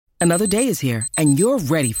Another day is here, and you're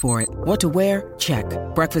ready for it. What to wear? Check.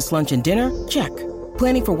 Breakfast, lunch, and dinner? Check.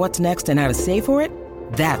 Planning for what's next and how to save for it?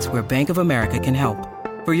 That's where Bank of America can help.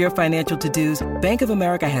 For your financial to-dos, Bank of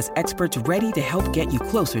America has experts ready to help get you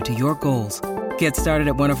closer to your goals. Get started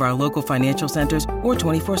at one of our local financial centers or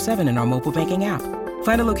 24/7 in our mobile banking app.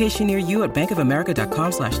 Find a location near you at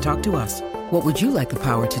bankofamerica.com/talktous. What would you like the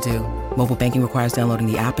power to do? Mobile banking requires downloading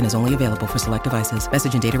the app and is only available for select devices.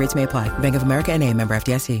 Message and data rates may apply. Bank of America N.A., member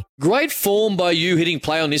FDIC. Great form by you hitting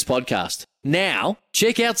play on this podcast. Now,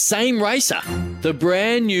 check out Same Racer, the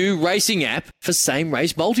brand new racing app for same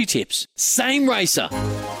race multi-tips. Same Racer.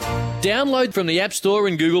 Download from the App Store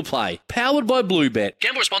and Google Play. Powered by Bluebet.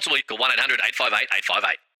 Gamble responsibly. Call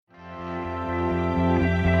 1-800-858-858.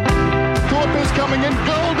 Thorpe coming in,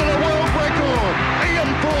 gold and a world record.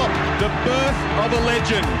 Ian Thorpe, the birth of a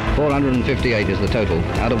legend. 458 is the total,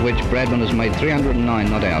 out of which Bradman has made 309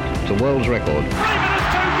 not out. It's a world's record. Freeman is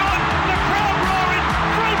too good. The crowd roaring.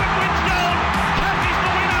 Freeman wins gold. Cappy's the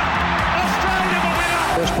winner. Australia the winner.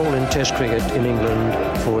 First ball in Test cricket in England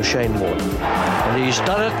for Shane Warne. And he's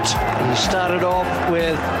done it. He started off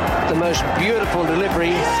with the most beautiful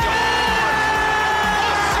delivery.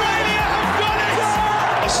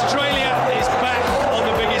 Australia is back on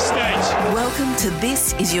the biggest stage. Welcome to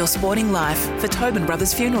This Is Your Sporting Life for Tobin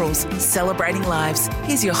Brothers Funerals, celebrating lives.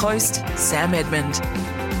 Here's your host, Sam Edmund.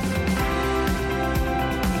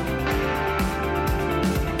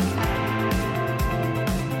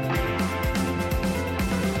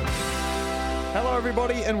 Hello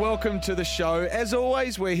everybody and welcome to the show. As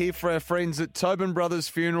always, we're here for our friends at Tobin Brothers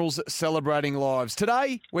Funerals, celebrating lives.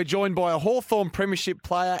 Today, we're joined by a Hawthorn Premiership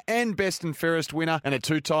player and Best and Fairest winner and a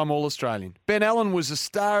two-time All-Australian. Ben Allan was a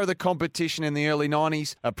star of the competition in the early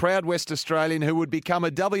 90s, a proud West Australian who would become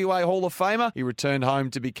a WA Hall of Famer. He returned home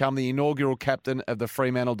to become the inaugural captain of the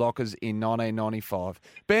Fremantle Dockers in 1995.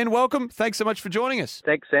 Ben, welcome. Thanks so much for joining us.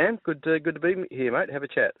 Thanks, Sam. Good to be here, mate. Have a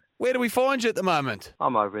chat. Where do we find you at the moment?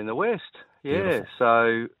 I'm over in the West. Yeah, Beautiful.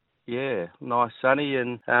 So, yeah, nice sunny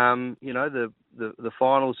and, the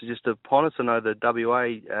finals are just upon us. I know the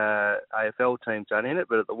WA AFL teams aren't in it,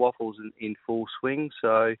 but the Waffles in full swing.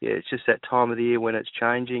 So, yeah, it's just that time of the year when it's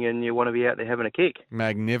changing and you want to be out there having a kick.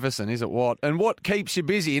 Magnificent, is it what? And what keeps you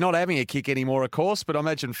busy? You're not having a kick anymore, of course, but I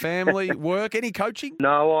imagine family, work, any coaching?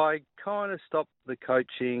 No, I kind of stopped the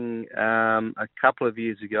coaching a couple of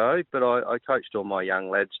years ago, but I coached all my young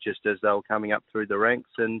lads just as they were coming up through the ranks,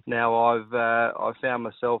 and now I've found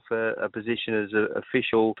myself a position as an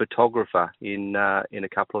official photographer in a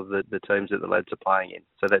couple of the teams that the lads are playing in.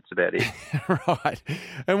 So that's about it. Right.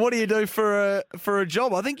 And what do you do for a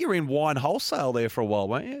job? I think you were in wine wholesale there for a while,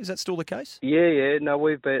 weren't you? Is that still the case? Yeah. No,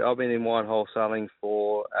 I've been in wine wholesaling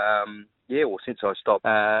for since I stopped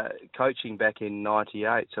coaching back in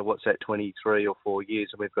 98. So what's that, 23 or 4 years?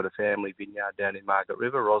 And we've got a family vineyard down in Margaret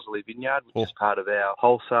River, Rosalie Vineyard, which is part of our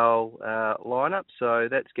wholesale lineup. So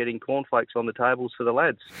that's getting cornflakes on the tables for the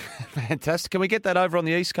lads. Fantastic. Can we get that over on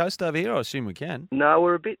the East Coast over here? I assume we can. No,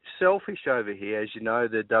 we're a bit selfish over here. As you know,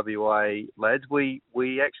 the WA lads, we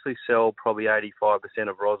actually sell probably 85%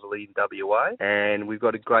 of Rosalie in WA, and we've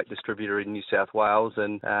got a great distributor in New South Wales,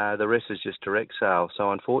 and the rest is just direct sale.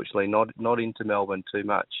 So unfortunately, not into Melbourne too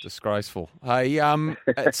much. Disgraceful. Hey,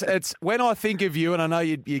 it's when I think of you, and I know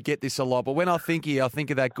you get this a lot, but when I think of you, I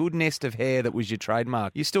think of that good nest of hair that was your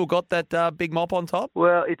trademark. You still got that big mop on top?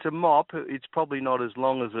 Well, it's a mop. It's probably not as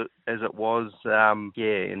long as it was,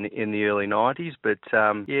 in the early 90s, but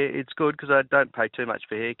it's good because I don't pay too much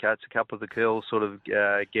for haircuts. A couple of the curls sort of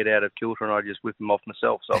get out of kilter, and I just whip them off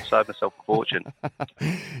myself. So I've saved myself a fortune.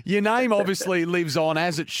 Your name obviously lives on,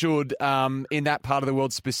 as it should, in that part of the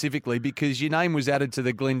world specifically, because your name was added to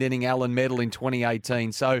the Glendenning Allan Medal in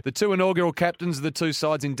 2018. So the two inaugural captains of the two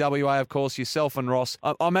sides in WA, of course, yourself and Ross.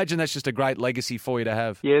 I imagine that's just a great legacy for you to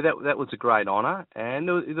have. Yeah, that was a great honour,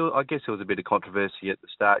 and I guess there was a bit of controversy at the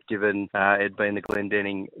start, given it had been the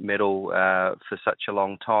Glendenning Medal for such a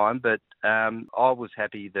long time. But I was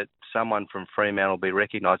happy that someone from Fremantle be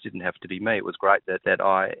recognised. It didn't have to be me. It was great that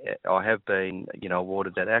I have been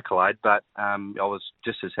awarded that accolade. But I was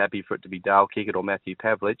just as happy for it to be Dale Kickett or Matthew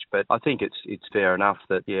Pavlich. But I think it's fair enough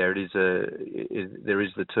that there is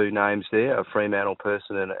the two names there, a Fremantle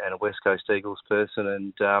person and a West Coast Eagles person,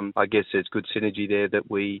 and I guess there's good synergy there that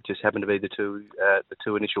we just happen to be the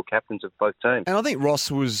two initial captains of both teams. And I think Ross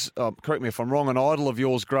was, correct me if I'm wrong, an idol of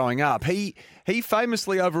yours growing up. He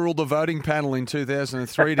famously overruled the voting panel in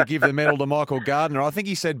 2003 to give the medal to Michael Gardner. I think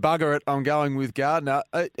he said, "Bugger it, I'm going with Gardner."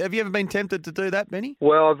 Have you ever been tempted to do that, Benny?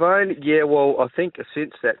 Well, I think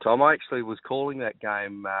since that time, I actually was calling that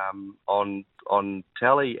game on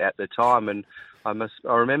telly at the time, and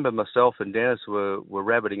I remember myself and Dennis were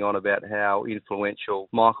rabbiting on about how influential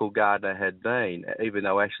Michael Gardner had been, even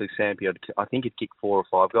though Ashley Sampi, I think he'd kicked 4 or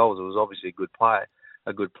 5 goals. It was obviously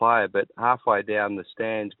a good player, but halfway down the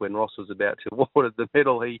stands when Ross was about to award the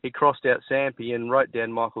medal, he crossed out Sampi and wrote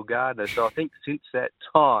down Michael Gardner. So I think since that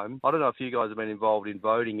time, I don't know if you guys have been involved in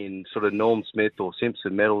voting in sort of Norm Smith or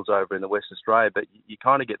Simpson medals over in the West Australia, but you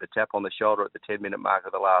kind of get the tap on the shoulder at the 10-minute mark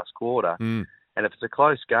of the last quarter. And if it's a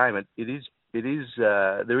close game, there is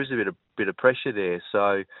a bit of pressure there.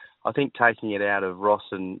 So I think taking it out of Ross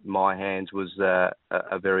and my hands was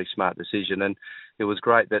a very smart decision. And it was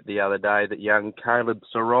great that the other day that young Caleb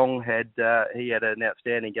Sarong had an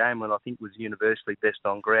outstanding game and I think was universally best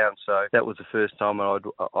on ground. So that was the first time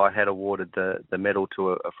I had awarded the medal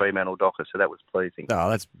to a Fremantle Docker. So that was pleasing.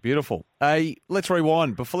 Oh, that's beautiful. Hey, let's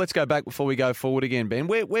rewind. Let's go back before we go forward again, Ben.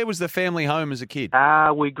 Where was the family home as a kid?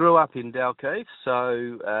 We grew up in Dalkeith.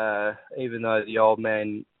 So even though the old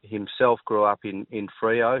man himself grew up in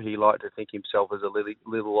Freo, he liked to think himself as a little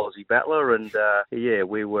Aussie battler, and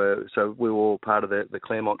we were all part of the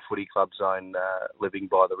Claremont Footy Club zone, living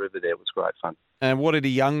by the river there. It was great fun. And what did a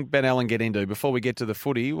young Ben Allan get into? Before we get to the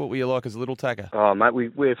footy, what were you like as a little tacker? Oh, mate,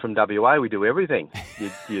 we're from WA. We do everything. You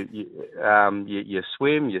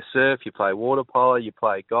swim, you surf, you play water polo, you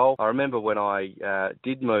play golf. I remember when I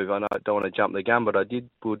did move. I don't want to jump the gun, but we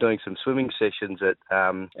were doing some swimming sessions at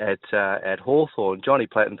Hawthorn. Johnny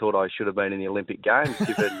Platten thought I should have been in the Olympic Games,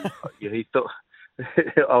 given he thought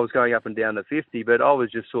I was going up and down the 50, but I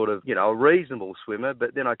was just sort of, a reasonable swimmer.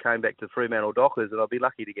 But then I came back to Fremantle Dockers and I'd be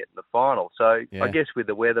lucky to get in the final. So yeah. I guess with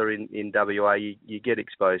the weather in WA, you get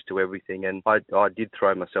exposed to everything. And I did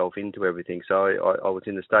throw myself into everything. So I was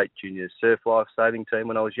in the state junior surf life saving team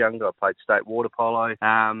when I was younger. I played state water polo.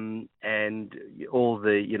 And all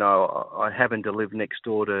I happened to live next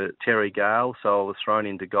door to Terry Gale. So I was thrown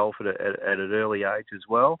into golf at an early age as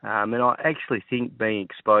well. And I actually think being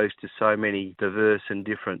exposed to so many diverse and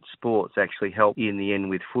different sports actually help in the end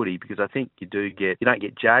with footy, because I think you don't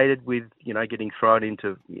get jaded with getting thrown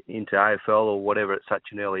into AFL or whatever at such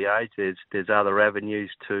an early age. There's other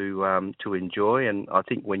avenues to enjoy, and I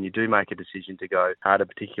think when you do make a decision to go at a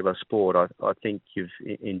particular sport, I think you've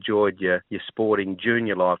enjoyed your sporting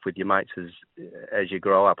junior life with your mates as you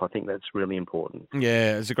grow up. I think that's really important.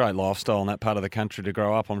 Yeah, it's a great lifestyle in that part of the country to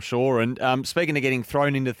grow up, I'm sure. And speaking of getting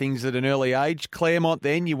thrown into things at an early age, Claremont,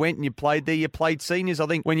 then you went and you played there. You played seniors, I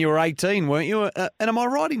think, when you were 18, weren't you? And am I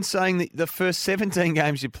right in saying that the first 17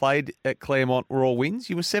 games you played at Claremont were all wins?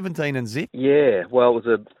 You were 17 and zip. Yeah, well,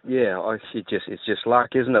 it's just luck,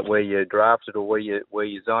 isn't it? Where you're drafted or where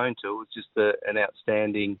you're zoned to. It was just an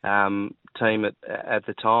outstanding team at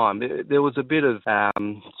the time. There was a bit of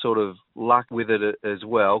sort of luck with it as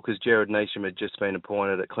well, because Jared Neesham had just been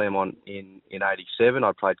appointed at Claremont in 87.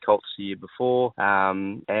 I played Colts the year before,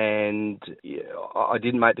 and I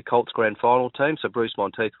didn't make the Colts grand final team, so Bruce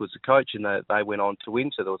Monteith was the coach, and they went on to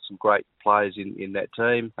win, so there were some great players in that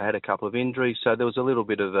team. I had a couple of injuries, so there was a little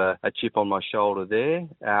bit of a chip on my shoulder there,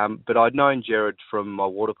 but I'd known Jared from my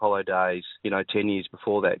water polo days, 10 years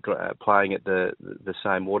before that, playing at the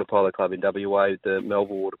same water polo club in WA, the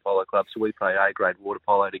Melbourne Water Polo Club, so we played A-grade water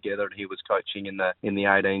polo together, and he was coaching in the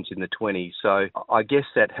 18s, in the 20s, so I guess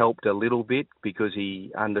that helped a little bit because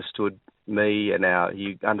he understood me and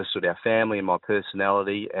he understood our family and my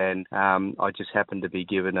personality, and I just happened to be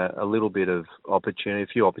given a little bit of opportunity, a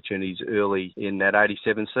few opportunities early in that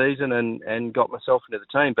 87 season, and got myself into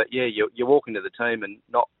the team. But yeah, you walk into the team and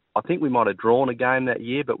I think we might have drawn a game that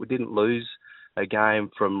year, but we didn't lose a game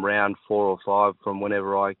from round 4 or 5 from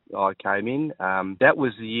whenever I came in. That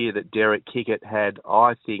was the year that Derek Kickett had,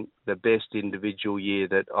 I think, the best individual year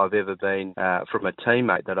that I've ever been from a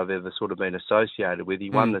teammate that I've ever sort of been associated with. He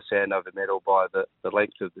won the Sandover medal by the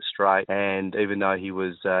length of the straight, and even though he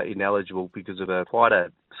was ineligible because of quite a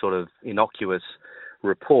sort of innocuous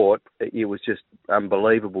report, it was just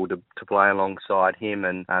unbelievable to play alongside him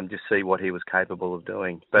and just see what he was capable of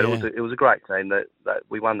doing. But yeah. It was a great team. That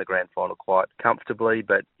we won the grand final quite comfortably,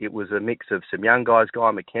 but it was a mix of some young guys. Guy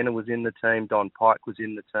McKenna was in the team, Don Pike was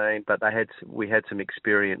in the team, but we had some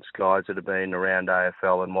experienced guys that have been around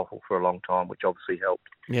AFL and Waffle for a long time, which obviously helped.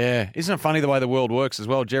 Yeah, isn't it funny the way the world works as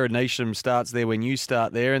well? Jared Neesham starts there when you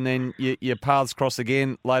start there, and then your paths cross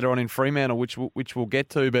again later on in Fremantle, which we'll get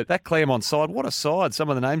to. But that Claremont side, what a side! Some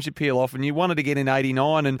of the names you peel off, and you wanted to get in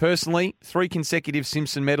 89, and personally, 3 consecutive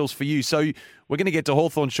Simpson medals for you. So we're going to get to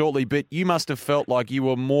Hawthorn shortly, but you must have felt like you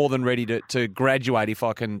were more than ready to graduate, if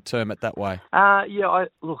I can term it that way. I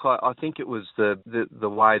think it was the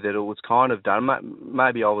way that it was kind of done.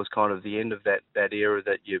 Maybe I was kind of the end of that era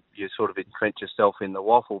that you sort of entrench yourself in the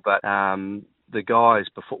Waffle, but the guys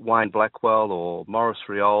before Wayne Blackwell or Maurice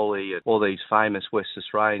Rioli, all these famous West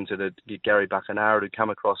Australians that had Gary Buckenara who'd come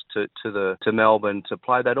across to Melbourne to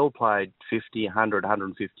play, they'd all played 50, 100,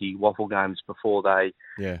 150 waffle games before they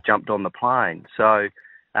jumped on the plane. So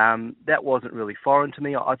that wasn't really foreign to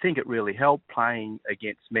me. I think it really helped playing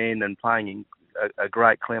against men and playing in a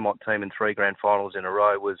great Claremont team in 3 grand finals in a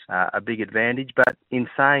row was a big advantage. But in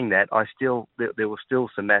saying that, there was still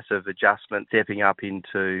some massive adjustment stepping up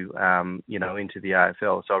into into the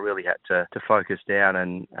AFL. So I really had to focus down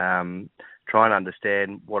and try and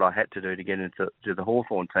understand what I had to do to get into the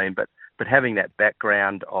Hawthorn team. But having that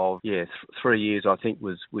background of 3 years, I think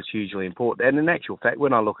was hugely important. And in actual fact,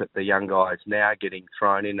 when I look at the young guys now getting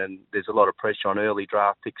thrown in, and there's a lot of pressure on early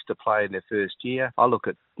draft picks to play in their first year, I look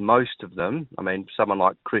at most of them. I mean, someone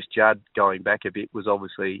like Chris Judd going back a bit was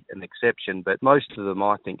obviously an exception, but most of them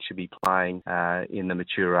I think should be playing in the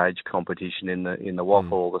mature age competition in the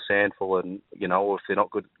waffle or the sandful, and or if they're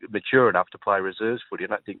not mature enough to play reserves footy, I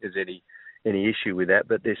don't think there's any issue with that,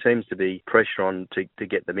 but there seems to be pressure on to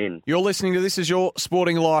get them in. You're listening to This Is Your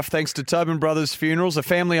Sporting Life thanks to Tobin Brothers Funerals, a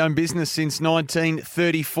family-owned business since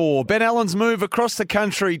 1934. Ben Allen's move across the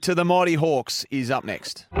country to the Mighty Hawks is up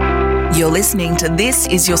next. You're listening to This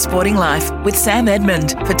Is Your Sporting Life with Sam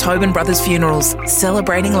Edmund for Tobin Brothers Funerals,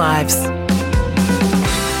 celebrating lives.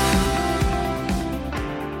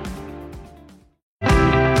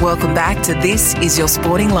 Welcome back to This Is Your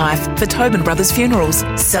Sporting Life for Tobin Brothers Funerals,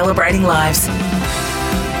 celebrating lives.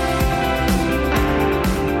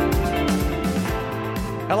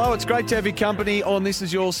 Hello, it's great to have your company on This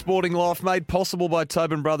Is Your Sporting Life, made possible by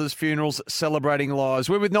Tobin Brothers Funerals, celebrating lives.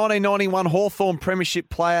 We're with 1991 Hawthorn Premiership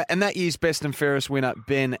player and that year's Best and Fairest winner,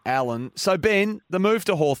 Ben Allan. So, Ben, the move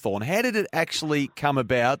to Hawthorn, how did it actually come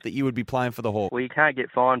about that you would be playing for the Hawks? Well, you can't get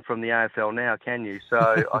fined from the AFL now, can you? So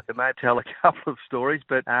I can maybe tell a couple of stories,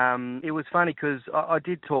 but it was funny because I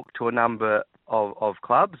did talk to a number of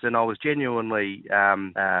clubs, and I was genuinely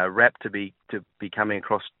rapt to be coming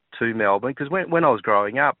across to Melbourne, because when I was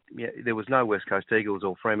growing up, there was no West Coast Eagles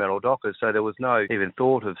or Fremantle Dockers, so there was no even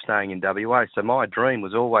thought of staying in WA. So my dream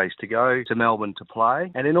was always to go to Melbourne to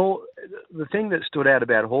play. And the thing that stood out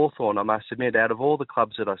about Hawthorn, I must admit, out of all the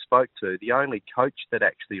clubs that I spoke to, the only coach that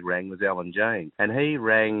actually rang was Allan Jean. And he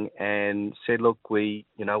rang and said, look, we're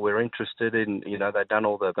interested in, they'd done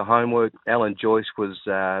all the homework. Alan Joyce was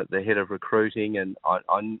the head of recruiting, and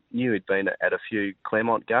I knew he'd been at a few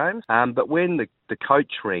Claremont games. But when the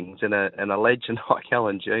coach rings and a legend like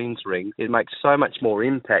Allan Jean's ring, it makes so much more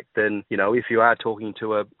impact than, if you are talking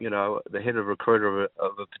to the head of recruiter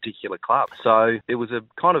of a particular club. So it was a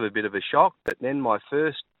kind of a bit of a shock. But then my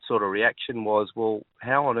first sort of reaction was, well,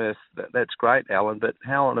 how on earth, that's great, Allan, but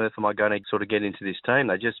how on earth am I going to sort of get into this team?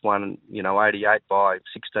 They just won, 88 by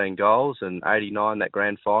 16 goals and 89 that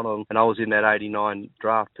grand final, and I was in that 89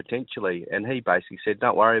 draft potentially. And he basically said,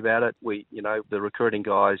 don't worry about it. The recruiting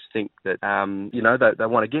guys think that, they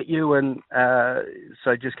want to get you, and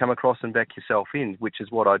so just come across and back yourself in, which is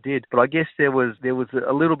what I did. But I guess there was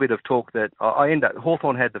a little bit of talk that I ended up,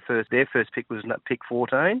 Hawthorn had their first pick was pick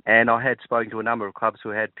 14, and I had spoken to a number of clubs who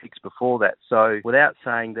had picks before that. So without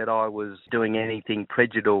saying that I was doing anything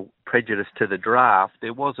prejudice to the draft,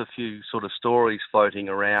 there was a few sort of stories floating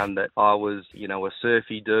around that I was, a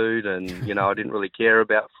surfy dude, and I didn't really care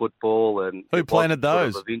about football. And who planted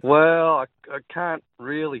those? Well, I can't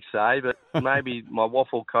really say, but maybe my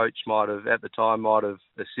waffle coach might have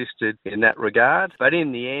assisted in that regard. But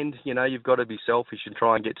in the end, you've got to be selfish and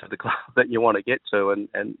try and get to the club that you want to get to, and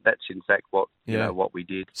that's in fact what what we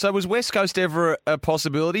did. So was West Coast ever a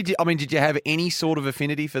possibility? Did you have any sort of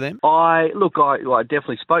affinity for them? I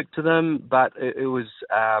definitely spoke to them, but it was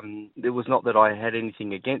not that I had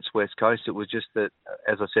anything against West Coast. It was just that,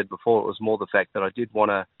 as I said before, it was more the fact that I did want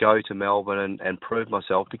to go to Melbourne and prove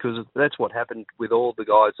myself, because that's what happened with all the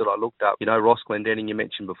guys that I looked up. Ross Glendenning, you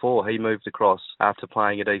mentioned before, he moved across after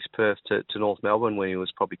playing at East Perth to North Melbourne when he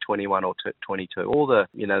was probably 21 or 22.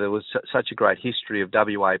 There was such a great history of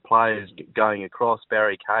WA players going across,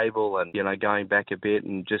 Barry Cable, and going back a bit,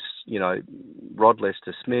 and just Rod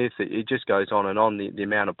Lester Smith. It just goes on and on, the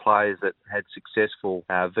amount of players that had successful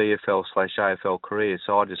VFL/AFL careers.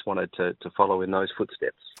 So I just wanted to follow in those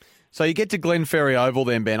footsteps. So you get to Glenferrie Oval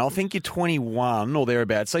then, Ben. I think you're 21 or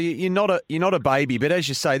thereabouts. So you're not a baby, but as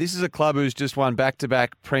you say, this is a club who's just won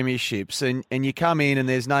back-to-back premierships, and you come in and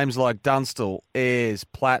there's names like Dunstall, Ayres,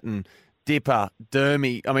 Platten, Dipper,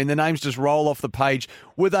 Dermy. The names just roll off the page.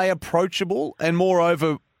 Were they approachable? And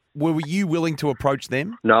moreover, were you willing to approach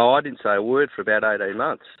them? No, I didn't say a word for about 18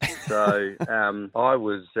 months. So I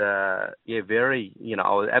was, very,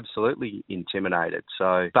 I was absolutely intimidated.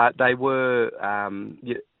 So, but they were,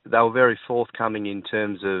 they were very forthcoming in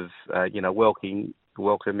terms of,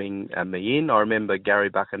 welcoming me in. I remember Gary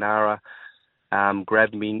Buckenara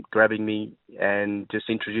grabbing me and just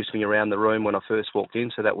introduced me around the room when I first walked in.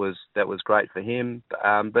 So that was great for him.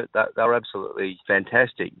 But they were absolutely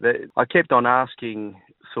fantastic. I kept on asking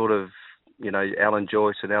sort of, Alan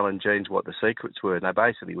Joyce and Alan Jeans what the secrets were. And they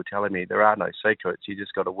basically were telling me there are no secrets. You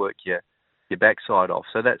just got to work your backside off.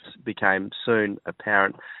 So that became soon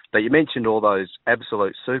apparent. But you mentioned all those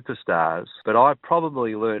absolute superstars, but I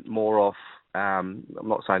probably learnt more off, I'm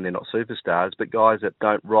not saying they're not superstars, but guys that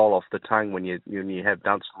don't roll off the tongue when you have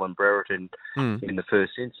Dunstall and Brereton in the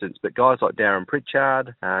first instance. But guys like Darren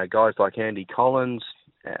Pritchard, guys like Andy Collins,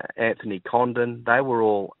 Anthony Condon, they were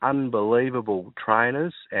all unbelievable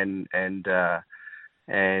trainers and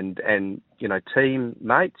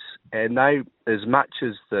teammates, and they, as much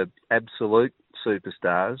as the absolute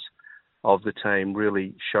superstars of the team,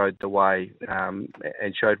 really showed the way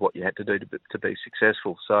and showed what you had to do to be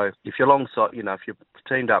successful. So if you're alongside, if you're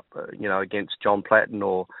teamed up, against John Platten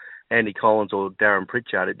or Andy Collins or Darren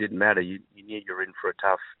Pritchard, it didn't matter. You knew you were in for a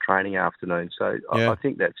tough training afternoon. So I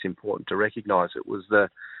think that's important to recognise. It was the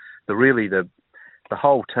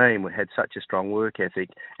whole team had such a strong work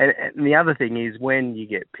ethic. And the other thing is, when you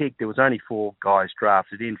get picked, there was only 4 guys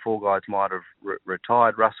drafted in. 4 guys might have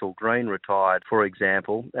retired. Russell Green retired, for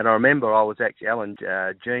example. And I remember Alan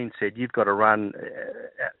Jean said, you've got to run.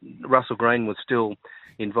 Russell Green was still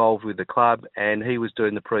involved with the club, and he was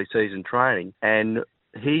doing the pre-season training. And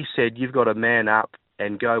he said, you've got to man up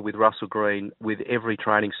and go with Russell Green with every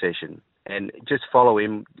training session and just follow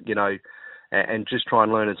him, and just try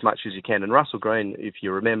and learn as much as you can. And Russell Green, if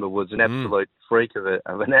you remember, was an absolute freak of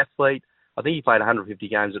an athlete. I think he played 150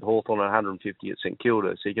 games at Hawthorn and 150 at St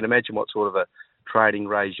Kilda. So you can imagine what sort of a training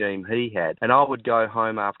regime he had. And I would go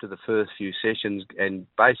home after the first few sessions and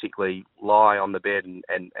basically lie on the bed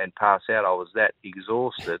and pass out. I was that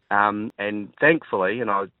exhausted. And thankfully,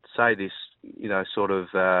 and I say this,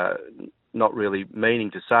 not really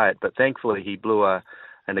meaning to say it, but thankfully he blew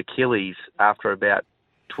an Achilles after about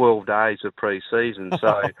 12 days of pre-season, so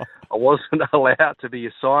I wasn't allowed to be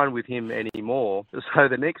assigned with him anymore. So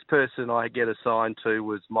the next person I get assigned to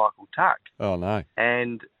was Michael Tuck. Oh, no.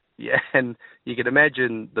 And you can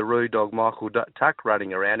imagine the rude dog Michael Tuck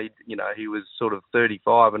running around. He was sort of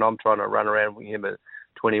 35 and I'm trying to run around with him at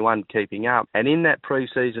 21 keeping up. And in that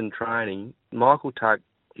pre-season training, Michael Tuck,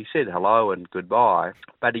 he said hello and goodbye,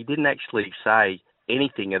 but he didn't actually say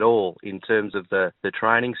anything at all in terms of the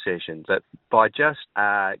training sessions. But by just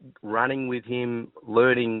running with him,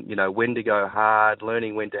 learning, when to go hard,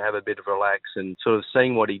 learning when to have a bit of relax, and sort of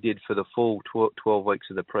seeing what he did for the full 12 weeks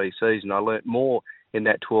of the pre-season, I learnt more in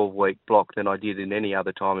that 12-week block than I did in any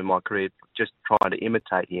other time in my career, just trying to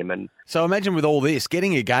imitate him. And so imagine with all this,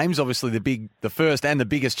 getting your games, obviously the first and the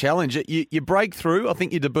biggest challenge. You break through. I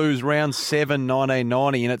think your debut's round 7,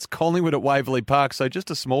 1990, and it's Collingwood at Waverley Park. So just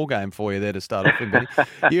a small game for you there to start off with.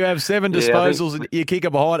 You have 7 disposals and you kick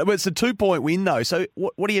it behind. But it's a 2-point win though. So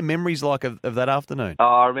what are your memories like of that afternoon?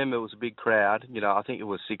 I remember it was a big crowd. I think it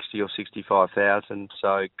was 60 or 65,000.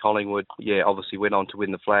 So Collingwood, obviously went on to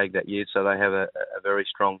win the flag that year. So they have a very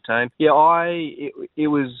strong team. I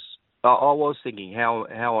was thinking, how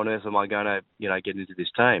on earth am I going to, get into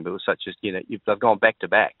this team? It was such as, they've gone back to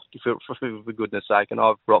back, for goodness sake, and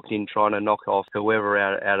I've rocked in trying to knock off whoever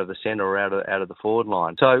out of the centre or out of the forward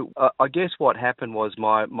line. So I guess what happened was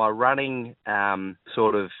my running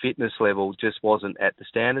sort of fitness level just wasn't at the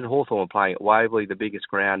standard. Hawthorn were playing at Waverley, the biggest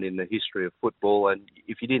ground in the history of football, and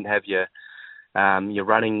if you didn't have your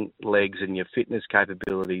running legs and your fitness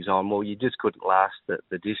capabilities on, well, you just couldn't last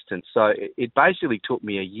the distance. So it basically took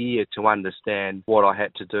me a year to understand what I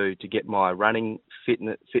had to do to get my running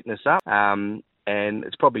fitness up. And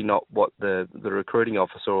it's probably not what the recruiting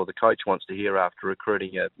officer or the coach wants to hear after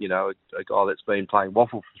recruiting a guy that's been playing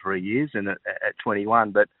waffle for 3 years and at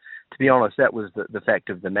 21. But to be honest, that was the fact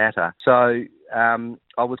of the matter. So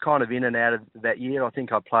I was kind of in and out of that year. I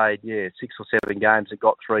think I played 6 or 7 games and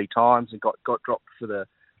got 3 times and got dropped for the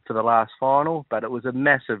last final. But it was a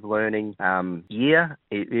massive learning year.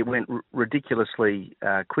 It went ridiculously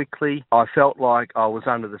quickly. I felt like I was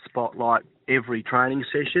under the spotlight every training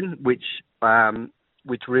session, which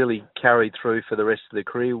really carried through for the rest of the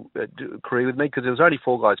career with me, because there was only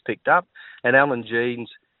 4 guys picked up, and Alan Jeans,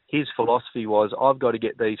 his philosophy was, I've got to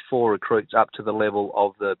get these 4 recruits up to the level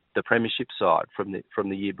of the premiership side from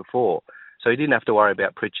the year before. So he didn't have to worry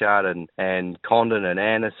about Pritchard and Condon and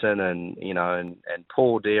Anderson and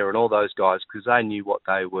Paul Deere and all those guys, because they knew what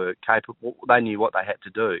they were capable. They knew what they had to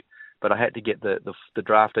do but I had to get the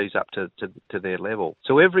draftees up to their level.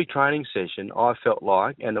 So every training session, I felt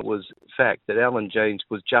like, and it was fact, that Allan Jeans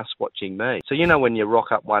was just watching me. So when you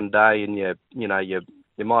rock up one day and you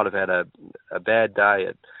might have had a bad day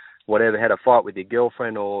at whatever, had a fight with your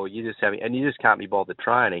girlfriend, or you just can't be bothered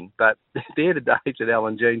training. But they're the days that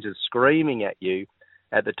Allan Jeans is screaming at you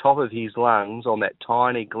at the top of his lungs on that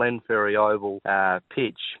tiny Glenferrie Oval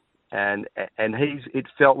pitch, and it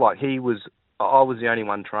felt like I was the only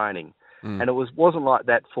one training. And it wasn't like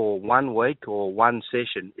that for 1 week or one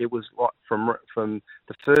session. It was like from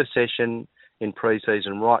the first session in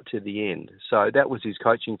pre-season right to the end. So that was his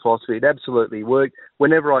coaching philosophy. It absolutely worked.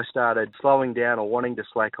 Whenever I started slowing down or wanting to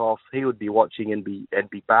slack off, he would be watching and be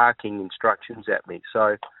barking instructions at me.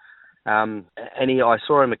 So, I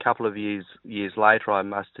saw him a couple of years later, I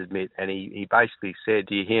must admit, and he basically said,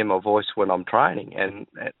 "Do you hear my voice when I'm training?"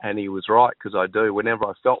 And he was right, because I do. Whenever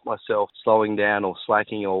I felt myself slowing down or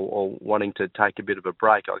slacking or wanting to take a bit of a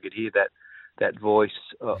break, I could hear that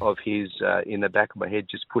voice of his in the back of my head,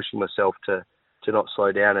 just pushing myself to not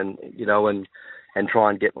slow down and try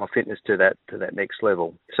and get my fitness to that next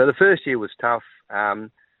level. So the first year was tough,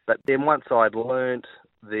 but then once I'd learnt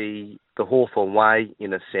the Hawthorn way,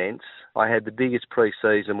 in a sense, I had the biggest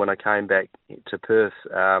pre-season when I came back to Perth,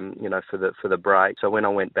 for the break. So when I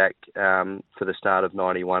went back for the start of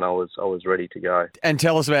 91, I was ready to go. And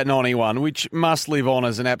tell us about 91, which must live on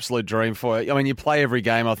as an absolute dream for you. I mean, you play every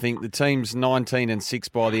game, I think. The team's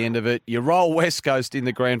 19-6 by the end of it. You roll West Coast in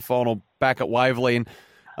the grand final back at Waverley, and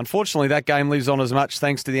unfortunately, that game lives on as much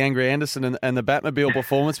thanks to the Angry Anderson and the Batmobile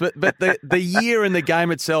performance. But the year and the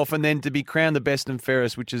game itself, and then to be crowned the best and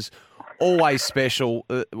fairest, which is always special,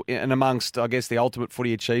 and amongst, I guess, the ultimate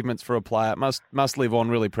footy achievements for a player, must live on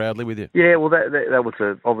really proudly with you. Yeah, well, that was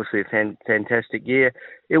obviously a fantastic year.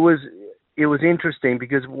 It was interesting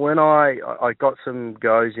because when I got some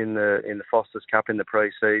goes in the Foster's Cup in the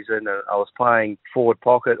pre-season, and I was playing forward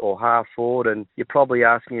pocket or half forward, and you're probably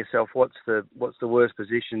asking yourself, what's the worst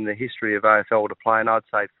position in the history of AFL to play? And I'd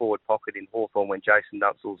say forward pocket in Hawthorn when Jason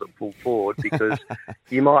Dunstall's at full forward, because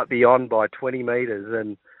you might be on by 20 metres,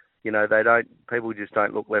 and people just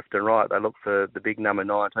don't look left and right. They look for the big number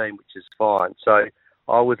 19, which is fine. So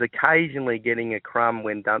I was occasionally getting a crumb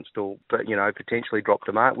when Dunstall, potentially dropped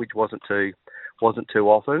a mark, which wasn't too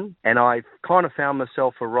often. And I kind of found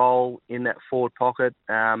myself a role in that forward pocket,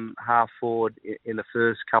 half forward in the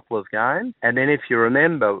first couple of games. And then, if you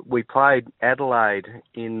remember, we played Adelaide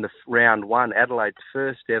in the round one, Adelaide's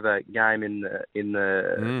first ever game in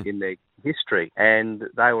their history, and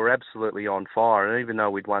they were absolutely on fire. And even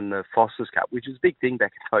though we'd won the Foster's Cup, which is a big thing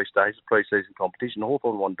back in those days, a pre-season competition,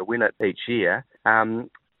 Hawthorn wanted to win it each year.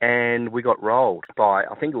 And we got rolled by,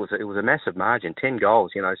 I think it was a massive margin, 10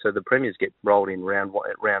 goals. So the premiers get rolled in round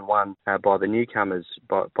one by the newcomers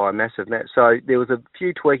by a massive net. So there was a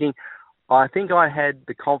few tweaking. I think I had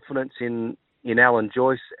the confidence in Alan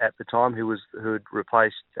Joyce at the time, who had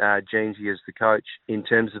replaced Jeansy as the coach, in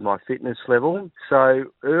terms of my fitness level. So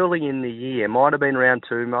early in the year, might have been round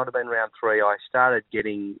 2, might have been round 3, I started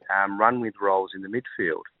getting run with roles in the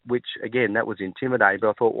midfield, which again, that was intimidating. But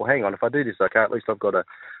I thought, well, hang on, if I do this, okay, at least I've got a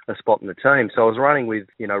spot in the team. So I was running with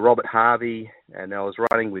Robert Harvey, and I was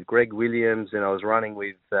running with Greg Williams, and I was running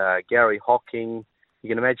with Gary Hocking. You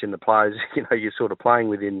can imagine the players, you're sort of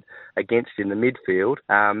playing against in the midfield.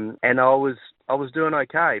 And I was doing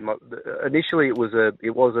okay. Initially, it was a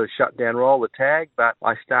shutdown role, a tag, but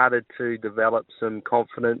I started to develop some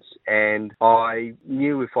confidence, and I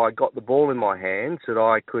knew if I got the ball in my hands that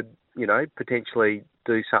I could, potentially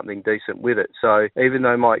do something decent with it. So even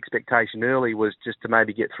though my expectation early was just to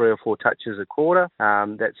maybe get 3 or 4 touches a quarter,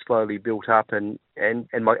 that slowly built up, and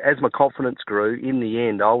as my confidence grew, in the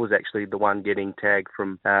end, I was actually the one getting tagged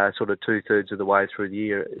from sort of 2/3 of the way through the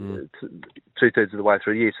year. 2/3 of the way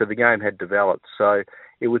through the year. So the game had developed. So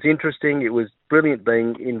it was interesting. It was brilliant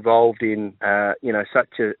being involved in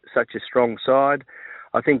such a strong side.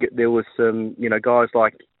 I think there was some, guys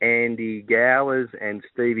like Andy Gowers and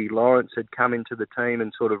Stevie Lawrence had come into the team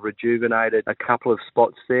and sort of rejuvenated a couple of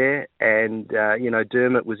spots there. And,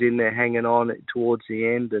 Dermot was in there hanging on towards the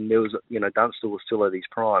end, and there was, Dunstall was still at his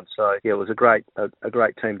prime. So, yeah, it was a great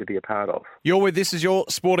team to be a part of. You're with This Is Your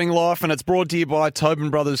Sporting Life, and it's brought to you by Tobin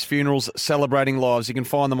Brothers Funerals, celebrating lives. You can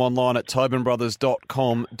find them online at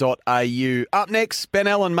tobinbrothers.com.au. Up next, Ben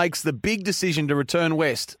Allan makes the big decision to return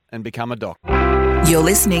west and become a doc. You're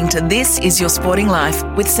listening to This Is Your Sporting Life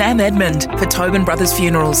with Sam Edmund for Tobin Brothers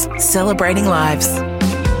Funerals, celebrating lives.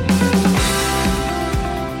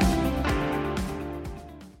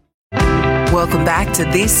 Welcome back to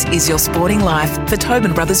This Is Your Sporting Life for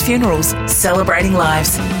Tobin Brothers Funerals, celebrating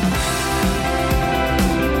lives.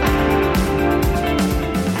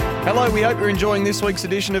 We hope you're enjoying this week's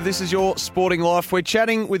edition of This Is Your Sporting Life. We're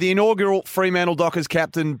chatting with the inaugural Fremantle Dockers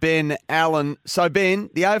captain, Ben Allan. So, Ben,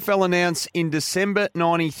 the AFL announced in December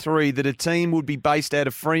 93 that a team would be based out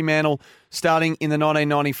of Fremantle starting in the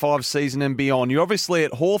 1995 season and beyond. You're obviously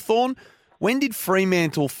at Hawthorn. When did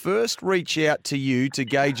Fremantle first reach out to you to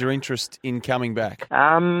gauge your interest in coming back?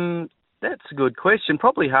 That's a good question.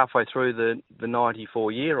 Probably halfway through the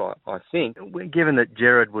 94 year, I think. Given that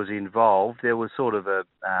Gerard was involved, there was sort of a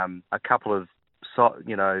couple of, sort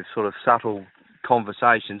of subtle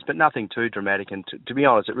conversations, but nothing too dramatic. And to be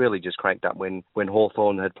honest, it really just cranked up when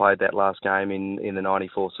Hawthorn had played that last game in the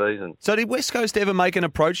 94 season. So did West Coast ever make an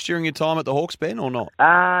approach during your time at the Hawks, Ben, or not?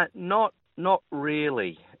 Not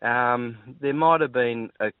really. There might have been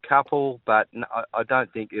a couple, but I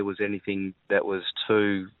don't think it was anything that was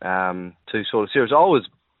too sort of serious.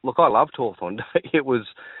 I loved Hawthorn. It was,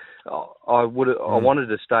 I wanted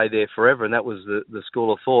to stay there forever, and that was the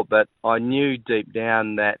school of thought. But I knew deep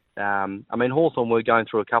down that, Hawthorn were going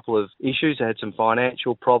through a couple of issues. They had some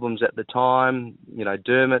financial problems at the time.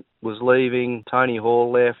 Dermott was leaving, Tony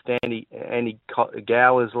Hall left, Andy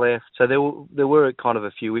Gowers left. So there were kind of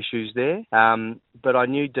a few issues there. But I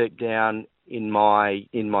knew deep down in my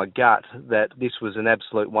gut that this was an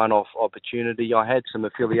absolute one-off opportunity. I had some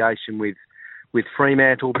affiliation with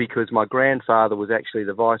Fremantle because my grandfather was actually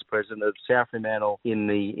the vice president of South Fremantle in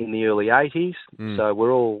the early 80s. So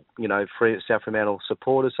we're all, South Fremantle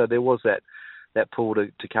supporters. So there was that pull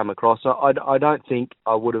to come across. I don't think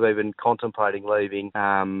I would have even contemplating leaving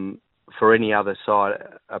for any other side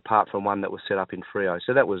apart from one that was set up in Freo.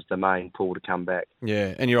 So that was the main pull to come back.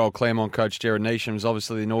 Yeah, and your old Claremont coach, Gerard Neesham, is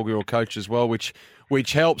obviously the inaugural coach as well, which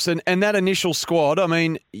helps. And that initial squad,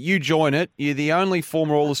 you join it. You're the only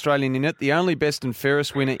former All-Australian in it, the only best and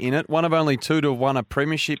fairest winner in it, one of only two to have won a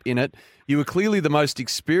premiership in it. You were clearly the most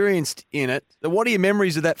experienced in it. What are your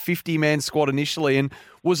memories of that 50-man squad initially? And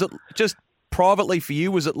was it just privately for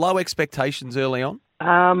you, was it low expectations early on?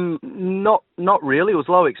 Not really. It was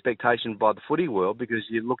low expectation by the footy world because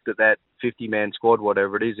you looked at that 50-man squad,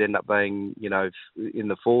 whatever it is, end up being, in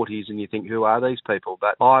the 40s, and you think, who are these people?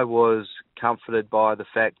 But I was comforted by the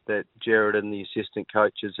fact that Gerard and the assistant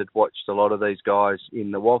coaches had watched a lot of these guys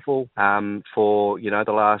in the waffle for,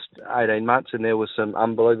 the last 18 months, and there was some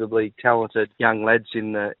unbelievably talented young lads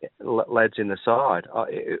in the side.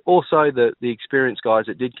 Also, the experienced guys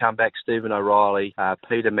that did come back, Stephen O'Reilly,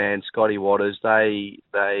 Peter Mann, Scotty Waters, they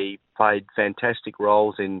played fantastic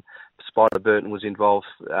roles in. Spider Burton was involved,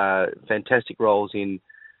 fantastic roles in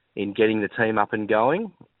getting the team up and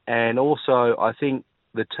going. And also, I think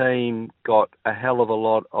the team got a hell of a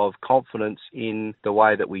lot of confidence in the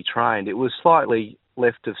way that we trained. It was slightly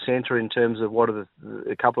left of centre in terms of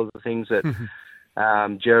a couple of the things that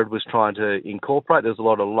Gerard was trying to incorporate. There was a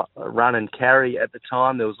lot of run and carry at the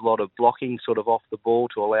time. There was a lot of blocking sort of off the ball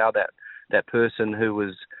to allow that person who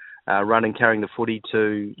was running, carrying the footy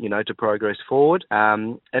to progress forward.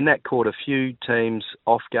 And that caught a few teams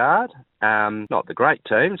off guard. Not the great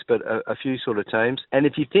teams, but a few sort of teams. And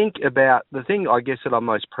if you think about the thing, I guess, that I'm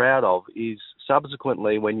most proud of is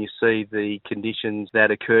subsequently when you see the conditions that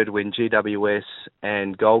occurred when GWS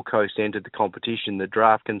and Gold Coast entered the competition, the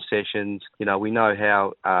draft concessions, we know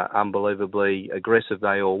how unbelievably aggressive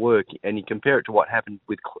they all were. And you compare it to what happened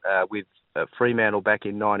with Fremantle back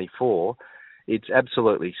in 94, it's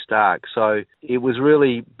absolutely stark. So it was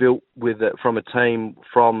really built from a team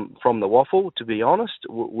from the waffle, to be honest,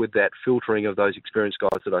 with that filtering of those experienced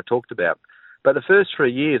guys that I talked about. But the first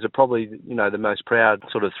 3 years are probably, the most proud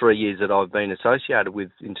sort of 3 years that I've been associated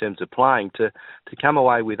with in terms of playing. To come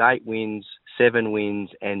away with 8 wins, 7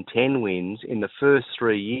 wins and 10 wins in the first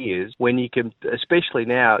 3 years, when you can, especially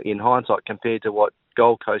now in hindsight compared to what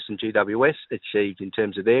Gold Coast and GWS achieved in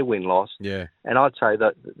terms of their win-loss. Yeah. And I'd say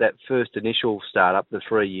that first initial start-up, the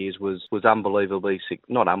 3 years, was not unbelievably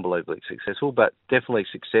successful, but definitely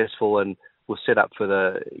successful and was set up for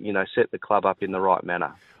set the club up in the right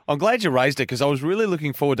manner. I'm glad you raised it because I was really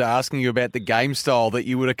looking forward to asking you about the game style that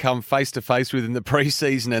you would have come face-to-face with in the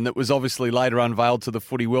pre-season and that was obviously later unveiled to the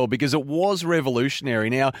footy world because it was revolutionary.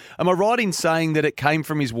 Now, am I right in saying that it came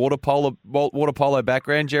from his water polo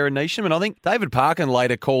background, Gerard Neesham? And I think David Parkin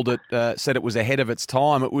later said it was ahead of its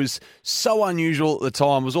time. It was so unusual at the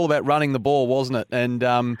time. It was all about running the ball, wasn't it?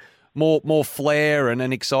 And more flair and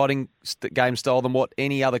an exciting game style than what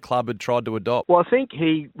any other club had tried to adopt. Well, I think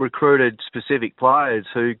he recruited specific players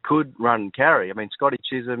who could run and carry. I mean, Scotty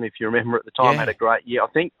Chisholm, if you remember at the time, had a great year. I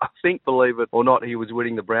think, believe it or not, he was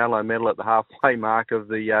winning the Brownlow medal at the halfway mark of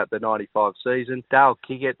the 95 season. Dale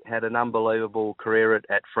Kiggett had an unbelievable career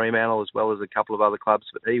at Fremantle as well as a couple of other clubs,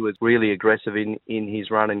 but he was really aggressive in his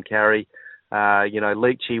run and carry.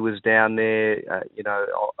 Leachy was down there,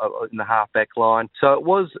 in the half-back line. So it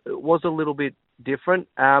was a little bit different.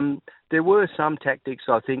 There were some tactics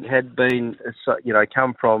I think had been,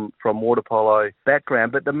 come from water polo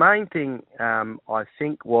background. But the main thing I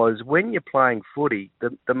think was when you're playing footy,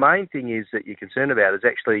 the main thing is that you're concerned about is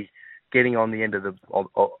actually getting on the end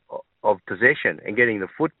of possession and getting the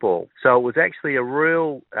football. So it was actually a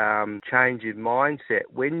real change in mindset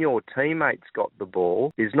when your teammates got the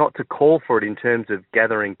ball, is not to call for it in terms of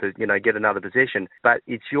gathering, get another possession, but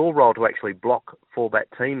it's your role to actually block for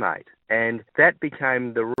that teammate. And that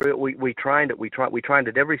became the real. We trained it. We trained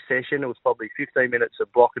it every session. It was probably 15 minutes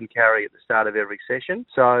of block and carry at the start of every session.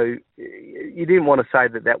 So you didn't want to say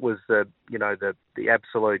that was the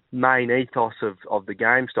absolute main ethos of the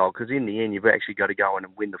game style, because in the end you've actually got to go in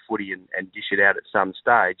and win the footy and dish it out at some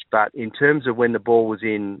stage. But in terms of when the ball was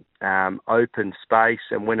in open space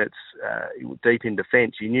and when it's deep in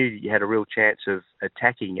defence, you knew you had a real chance of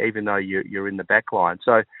attacking, even though you're in the back line.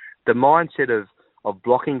 So the mindset of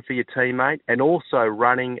blocking for your teammate and also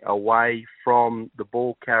running away from the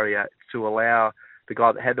ball carrier to allow the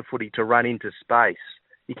guy that had the footy to run into space.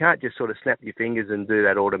 You can't just sort of snap your fingers and do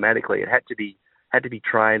that automatically. It had to be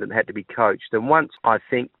trained and had to be coached. And once I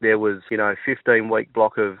think there was, 15-week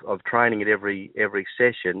block of training at every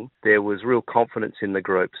session, there was real confidence in the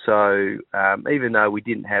group. So even though we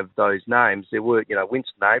didn't have those names, there were,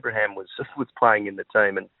 Winston Abraham was playing in the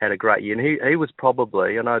team and had a great year. And he was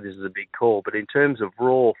probably, I know this is a big call, but in terms of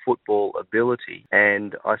raw football ability,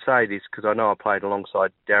 and I say this because I know I played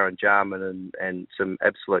alongside Darren Jarman and some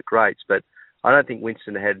absolute greats, but I don't think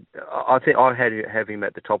Winston had. I think I had to have him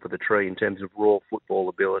at the top of the tree in terms of raw football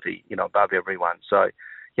ability, above everyone. So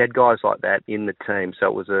you had guys like that in the team. So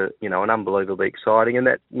it was an unbelievably exciting, and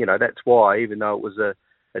that's why, even though it was a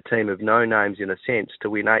team of no names in a sense, to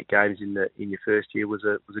win 8 games in your first year was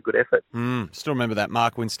a good effort. Still remember that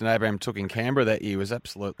mark Winston Abraham took in Canberra that year was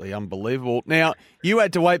absolutely unbelievable. Now, you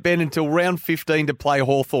had to wait, Ben, until round 15 to play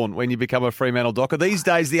Hawthorn when you become a Fremantle Docker. These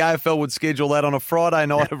days, the AFL would schedule that on a Friday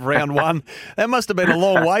night of round 1. That must have been a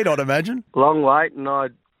long wait, I'd imagine. Long wait, and I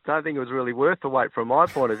don't think it was really worth the wait from my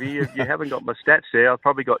point of view. You haven't got my stats there. I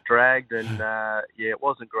probably got dragged, and it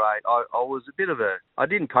wasn't great. I was a bit of I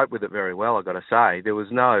didn't cope with it very well, I've got to say. There was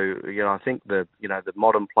no, I think the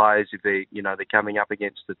modern players, if they're coming up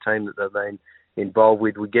against the team that they've been involved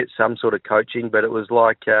with, would get some sort of coaching, but it was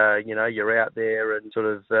like, you're out there and sort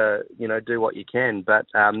of, do what you can. But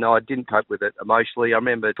no, I didn't cope with it emotionally. I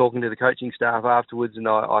remember talking to the coaching staff afterwards, and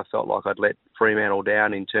I felt like I'd let Fremantle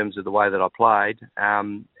down in terms of the way that I played.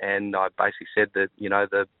 And I basically said that,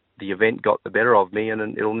 the event got the better of me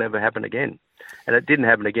and it'll never happen again. And it didn't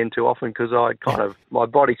happen again too often because my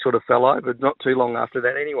body sort of fell over not too long after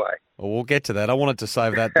that anyway. Well, we'll get to that. I wanted to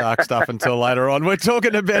save that dark stuff until later on. We're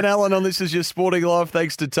talking to Ben Allan on This Is Your Sporting Life,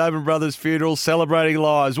 thanks to Tobin Brothers Funerals, celebrating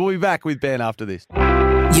lives. We'll be back with Ben after this.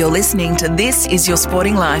 You're listening to This Is Your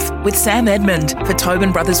Sporting Life with Sam Edmund for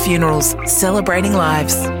Tobin Brothers Funerals, celebrating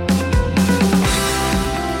lives.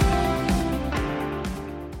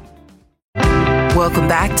 Welcome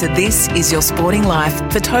back to This Is Your Sporting Life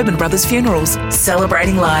for Tobin Brothers Funerals,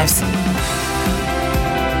 celebrating lives.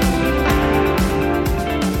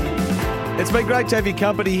 It's been great to have your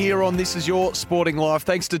company here on This Is Your Sporting Life.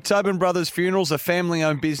 Thanks to Tobin Brothers Funerals, a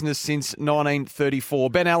family-owned business since 1934.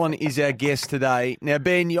 Ben Allan is our guest today. Now,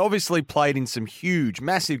 Ben, you obviously played in some huge,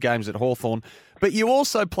 massive games at Hawthorn, but you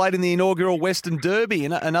also played in the inaugural Western Derby,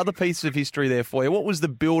 and another piece of history there for you. What was the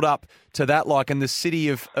build-up to that like? And the city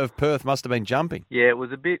of Perth must have been jumping. Yeah, it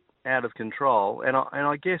was a bit out of control, and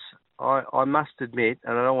I guess I must admit,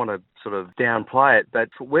 and I don't want to sort of downplay it, but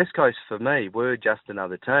for West Coast for me were just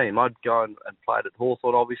another team. I'd gone and played at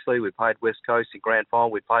Hawthorn, obviously. We played West Coast in grand final.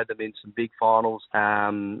 We played them in some big finals at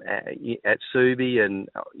Subi, and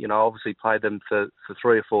obviously played them for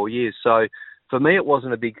 3 or 4 years. So for me, it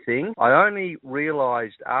wasn't a big thing. I only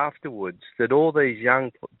realised afterwards that all these young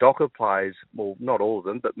Docker players, well, not all of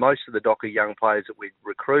them, but most of the Docker young players that we'd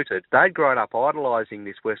recruited, they'd grown up idolising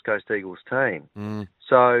this West Coast Eagles team.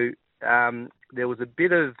 So there was a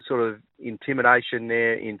bit of sort of intimidation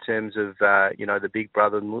there in terms of, the big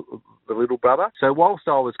brother and the little brother. So whilst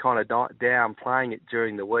I was kind of down playing it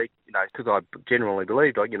during the week, because I genuinely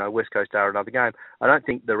believed, West Coast are another game, I don't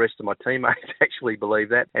think the rest of my teammates actually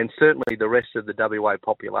believed that. And certainly the rest of the WA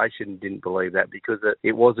population didn't believe that because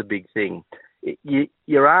it was a big thing.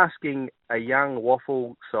 You're asking a young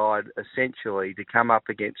waffle side essentially to come up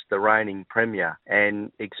against the reigning premier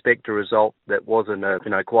and expect a result that wasn't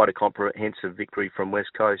quite a comprehensive victory from West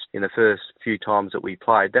Coast in the first few times that we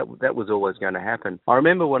played. That was always going to happen. I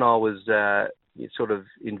remember when I was sort of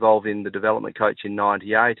involved in the development coach in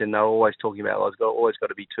 '98, and they were always talking about there's always got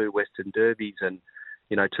to be 2 Western Derbies and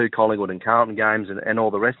 2 Collingwood and Carlton games and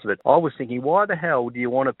all the rest of it. I was thinking, why the hell do you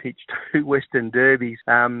want to pitch 2 Western Derbies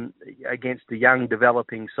against a young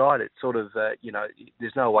developing side? It's sort of,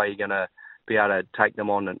 there's no way you're going to be able to take them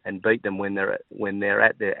on and beat them when they're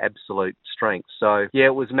at their absolute strength. So yeah,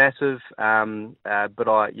 it was massive. But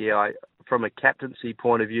I from a captaincy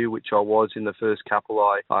point of view, which I was in the first couple,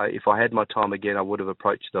 if I had my time again, I would have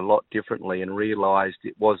approached it a lot differently and realised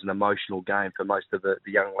it was an emotional game for most of the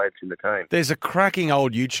young lads in the team. There's a cracking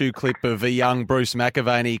old YouTube clip of a young Bruce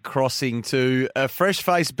McAvaney crossing to a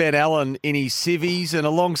fresh-faced Ben Allan in his civvies, and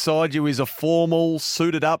alongside you is a formal,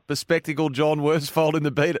 suited-up, bespectacled John Worsfold in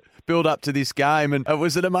the build-up to this game. And it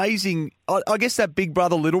was an amazing, I guess that big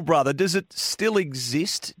brother, little brother, does it still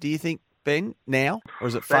exist, do you think, Ben, now, or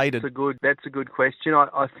is it faded? That's a good question.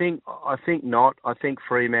 I think not. I think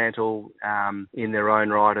Fremantle, in their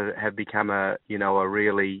own right, have become a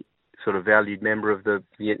really sort of valued member of the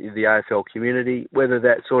AFL community. Whether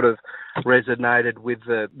that sort of resonated with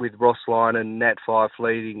Ross Lyon and Nat Fyfe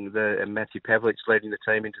and Matthew Pavlich leading the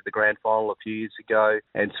team into the grand final a few years ago,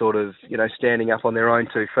 and sort of standing up on their own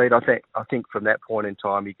 2 feet. I think from that point in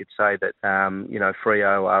time you could say that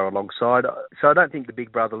Freo are alongside. So I don't think the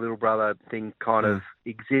big brother little brother thing kind of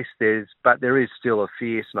exists. But there is still a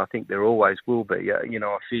fierce, and I think there always will be, a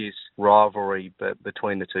fierce rivalry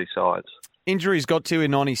between the 2 sides. Injuries got to you in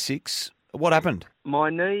 '96. What happened? My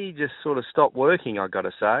knee just sort of stopped working, I got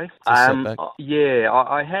to say.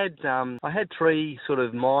 I had 3 sort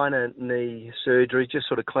of minor knee surgeries, just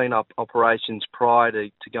sort of clean-up operations prior to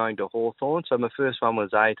going to Hawthorn. So my first one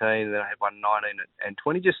was 18, and then I had one 19 and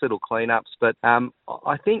 20, just little clean-ups. But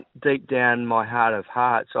I think deep down my heart of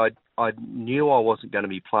hearts, I knew I wasn't going to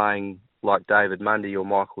be playing like David Mundy or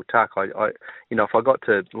Michael Tuck. If I got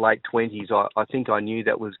to late 20s, I think I knew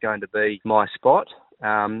that was going to be my spot.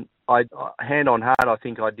 Hand on heart, I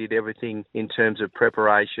think I did everything in terms of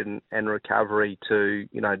preparation and recovery to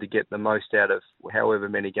get the most out of however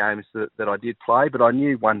many games that I did play. But I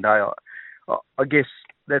knew one day, I guess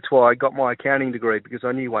that's why I got my accounting degree, because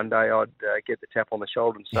I knew one day I'd get the tap on the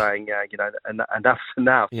shoulder and saying, enough's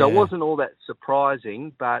enough. Yeah. So it wasn't all that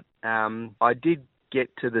surprising, but I did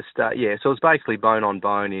get to the start. Yeah, so it was basically bone on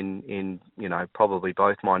bone in probably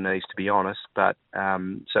both my knees, to be honest. But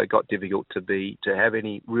so it got difficult to have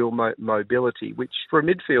any real mobility, which for a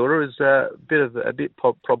midfielder is a bit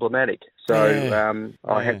problematic. So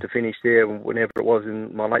I had to finish there whenever it was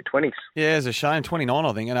in my late 20s. Yeah, it's a shame. 29,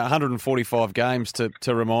 I think, and 145 games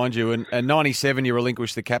to remind you. And 97, you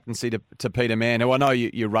relinquished the captaincy to Peter Mann, who I know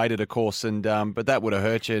you rated, of course, and but that would have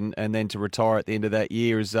hurt you. And then to retire at the end of that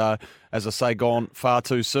year is, as I say, gone far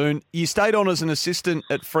too soon. You stayed on as an assistant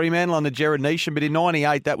at Fremantle under Gerard Neesham, but in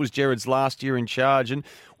 98, that was Gerard's last year in charge. And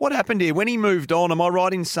what happened here? When he moved on, am I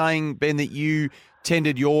right in saying, Ben, that you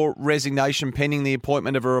tendered your resignation pending the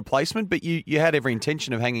appointment of a replacement, but you had every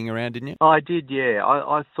intention of hanging around, didn't you? I did, yeah.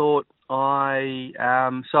 I thought so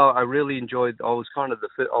I really enjoyed. I was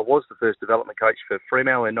the first development coach for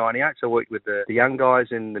Fremantle in '98. So I worked with the young guys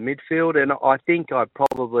in the midfield, and I think I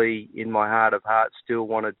probably, in my heart of hearts, still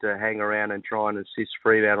wanted to hang around and try and assist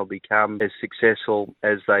Fremantle become as successful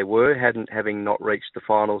as they were, having not reached the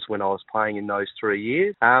finals when I was playing in those 3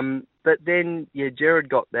 years. But then, Gerard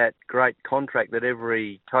got that great contract that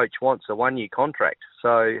every coach wants, a 1-year contract.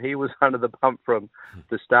 So he was under the pump from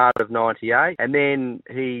the start of '98, and then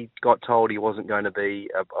he got told he wasn't going to be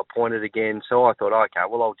appointed again. So I thought, okay,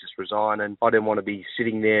 well, I'll just resign, and I didn't want to be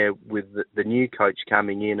sitting there with the new coach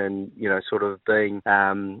coming in and sort of being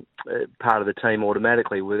part of the team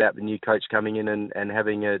automatically without the new coach coming in and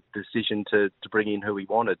having a decision to bring in who he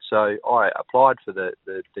wanted. So I applied for the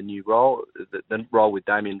new role, the role with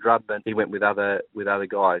Damien Drubb, and he went with other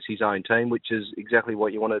guys, his own team, which is exactly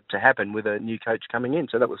what you wanted to happen with a new coach coming in.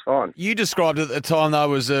 So that was fine. You described it at the time,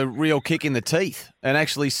 though, as a real kick in the teeth, and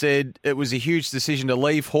actually said it was a huge decision to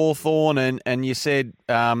leave Hawthorn, and you said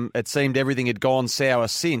it seemed everything had gone sour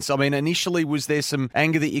since. I mean, initially, was there some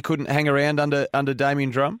anger that you couldn't hang around under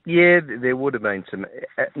Damien Drubb? Yeah, there would have been some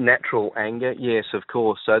natural anger, yes, of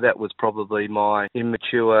course. So that was probably my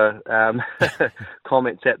immature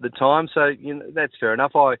comments at the time. So that's fair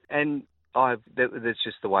enough. That's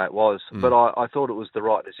just the way it was. But I thought it was the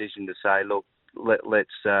right decision to say, look, let's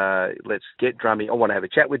get Drummy. I want to have a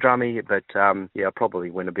chat with Drummy, but I probably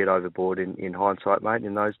went a bit overboard in hindsight, mate.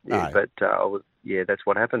 In those, but yeah, that's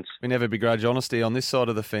what happens. We never begrudge honesty on this side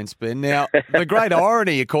of the fence, Ben. Now, the great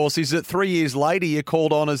irony, of course, is that 3 years later you're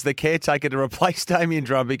called on as the caretaker to replace Damien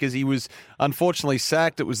Drum because he was unfortunately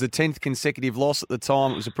sacked. It was the 10th consecutive loss at the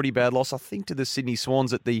time. It was a pretty bad loss, I think, to the Sydney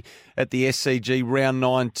Swans at the SCG round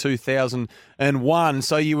 9 2001.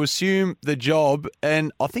 So you assume the job,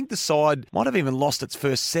 and I think the side might have even lost its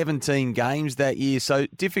first 17 games that year. So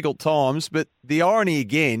difficult times, but the irony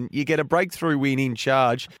again, you get a breakthrough win in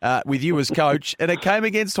charge with you as coach, and it came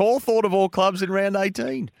against Hawthorn of all clubs in round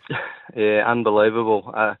 18. Yeah,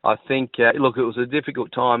 unbelievable. I think, look, it was a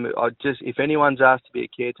difficult time. If anyone's asked to be a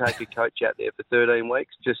caretaker coach out there for 13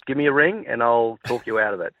 weeks, just give me a ring and I'll talk you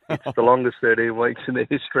out of it. It's the longest 13 weeks in the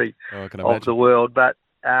history of the world. But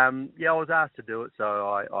I was asked to do it, so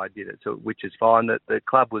I did it, which is fine. That the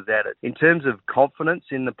club was at it. In terms of confidence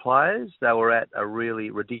in the players, they were at a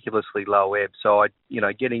really ridiculously low ebb. So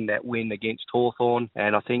getting that win against Hawthorn,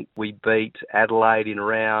 and I think we beat Adelaide in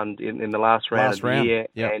the last round of the year,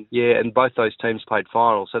 yep. and both those teams played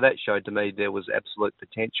finals. So that showed to me there was absolute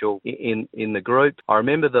potential in the group. I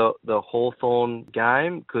remember the Hawthorn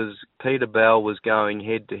game because Peter Bell was going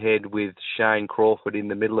head to head with Shane Crawford in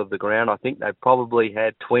the middle of the ground. I think they probably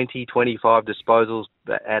had 20, 25 disposals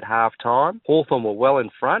at half time. Hawthorn were well in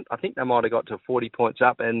front. I think they might have got to 40 points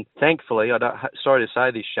up, and thankfully, sorry to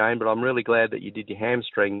say this, Shane, but I'm really glad that you did your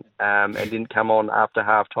hamstring and didn't come on after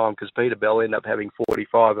half time because Peter Bell ended up having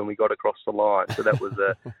 45 and we got across the line. So that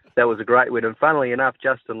was a great win. And funnily enough,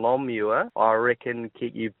 Justin Longmuir, I reckon,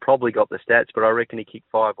 you've probably got the stats, but I reckon he kicked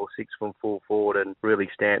 5 or 6 from full forward and really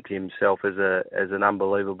stamped himself as an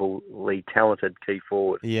unbelievably talented key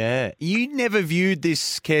forward. Yeah. You never viewed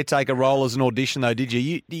this caretaker role as an audition, though, did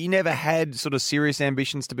you? You never had sort of serious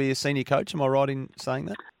ambitions to be a senior coach. Am I right in saying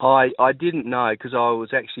that? I didn't know because I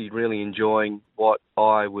was actually really enjoying what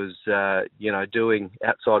I was, doing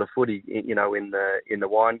outside of footy, in the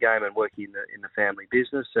wine game and working in the family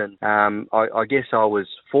business. And I guess I was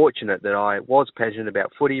fortunate that I was passionate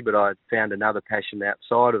about footy, but I found another passion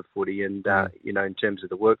outside of footy, and in terms of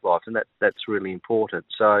the work life, and that's really important.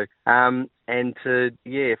 So.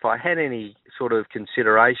 If I had any sort of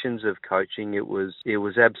considerations of coaching, it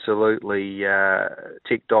was absolutely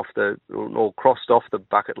ticked off or crossed off the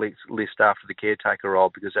bucket list after the caretaker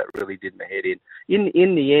role because that really did my head in.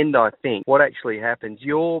 In the end, I think what actually happens,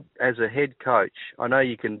 as a head coach, I know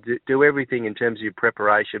you can do everything in terms of your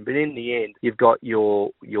preparation, but in the end, you've got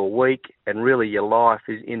your week and really your life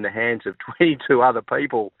is in the hands of 22 other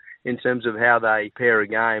people in terms of how they pair a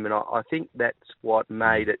game. And I think that's what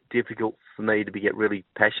made it difficult for me to get really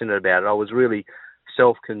passionate about it. I was really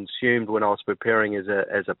self-consumed when I was preparing as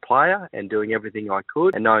a player and doing everything I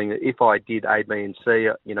could, and knowing that if I did A, B and C,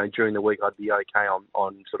 during the week I'd be okay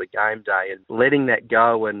on sort of game day. And letting that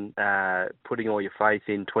go and putting all your faith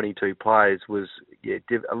in 22 players was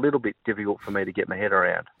a little bit difficult for me to get my head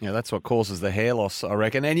around. Yeah, that's what causes the hair loss, I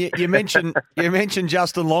reckon. And you mentioned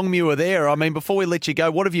Justin Longmuir there. I mean, before we let you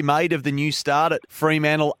go, what have you made of the new start at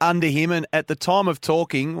Fremantle under him? And at the time of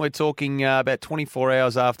talking, we're talking about 24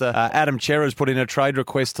 hours after Adam Cherra's put in a trade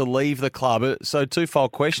request to leave the club. So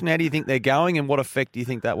twofold question, how do you think they're going and what effect do you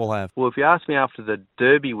think that will have? Well, if you asked me after the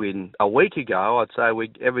Derby win a week ago, I'd say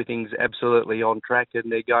everything's absolutely on track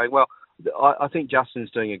and they're going well. I think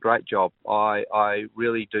Justin's doing a great job. I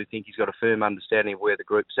really do think he's got a firm understanding of where the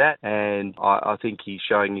group's at, and I think he's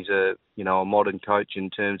showing he's a modern coach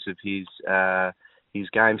in terms of his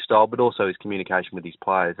game style, but also his communication with his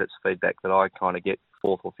players. That's feedback that I kind of get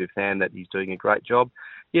fourth or fifth hand, that he's doing a great job.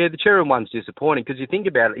 Yeah, the Cherry one's disappointing because you think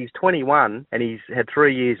about it, he's 21 and he's had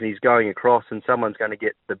 3 years and he's going across and someone's going to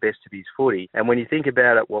get the best of his footy. And when you think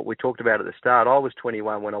about it, what we talked about at the start, I was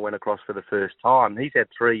 21 when I went across for the first time. He's had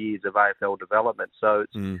 3 years of AFL development. So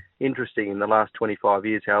it's interesting in the last 25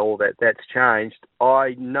 years how all that's changed.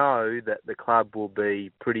 I know that the club will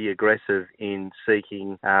be pretty aggressive in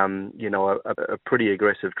seeking, a pretty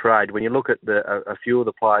aggressive trade. When you look at a few of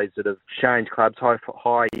the players that have changed clubs,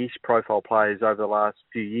 high-ish profile players over the last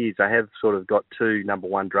few years, they have sort of got 2 number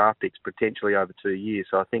 1 draft picks potentially over 2 years.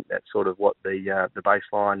 So I think that's sort of what the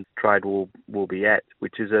baseline trade will be at,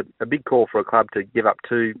 which is a big call for a club to give up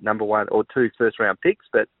 2 number 1 or 2 first round picks.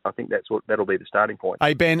 But I think that'll be the starting point.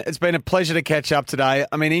 Hey Ben, it's been a pleasure to catch up today.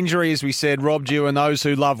 I mean, injury, as we said, robbed you and those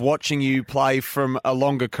who love watching you play from a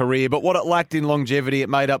longer career. But what it lacked in longevity, it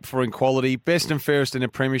made up for in quality. Best and fairest in a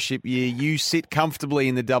premiership year. You sit comfortably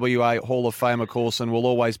in the WA Hall of Fame, of course, and will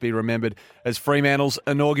always be remembered as Fremantle's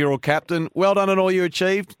inaugural captain. Well done on all you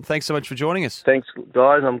achieved. Thanks so much for joining us. Thanks,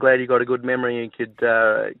 guys. I'm glad you got a good memory and could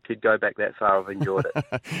go back that far. I've enjoyed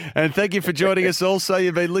it. And thank you for joining us also.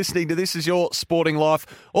 You've been listening to This Is Your Sporting Life.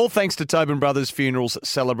 All thanks to Tobin Brothers Funerals,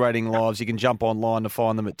 celebrating lives. You can jump online to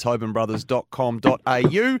find them at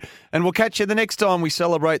tobinbrothers.com.au. And we'll catch you the next time we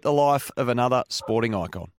celebrate the life of another sporting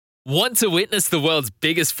icon. Want to witness the world's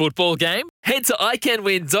biggest football game? Head to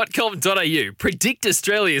iCanWin.com.au, predict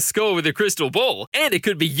Australia's score with a crystal ball, and it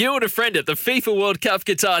could be you and a friend at the FIFA World Cup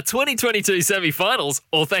Qatar 2022 semi-finals,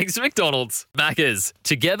 all thanks to McDonald's. Maccas,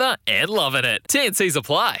 together and loving it. TNCs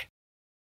apply.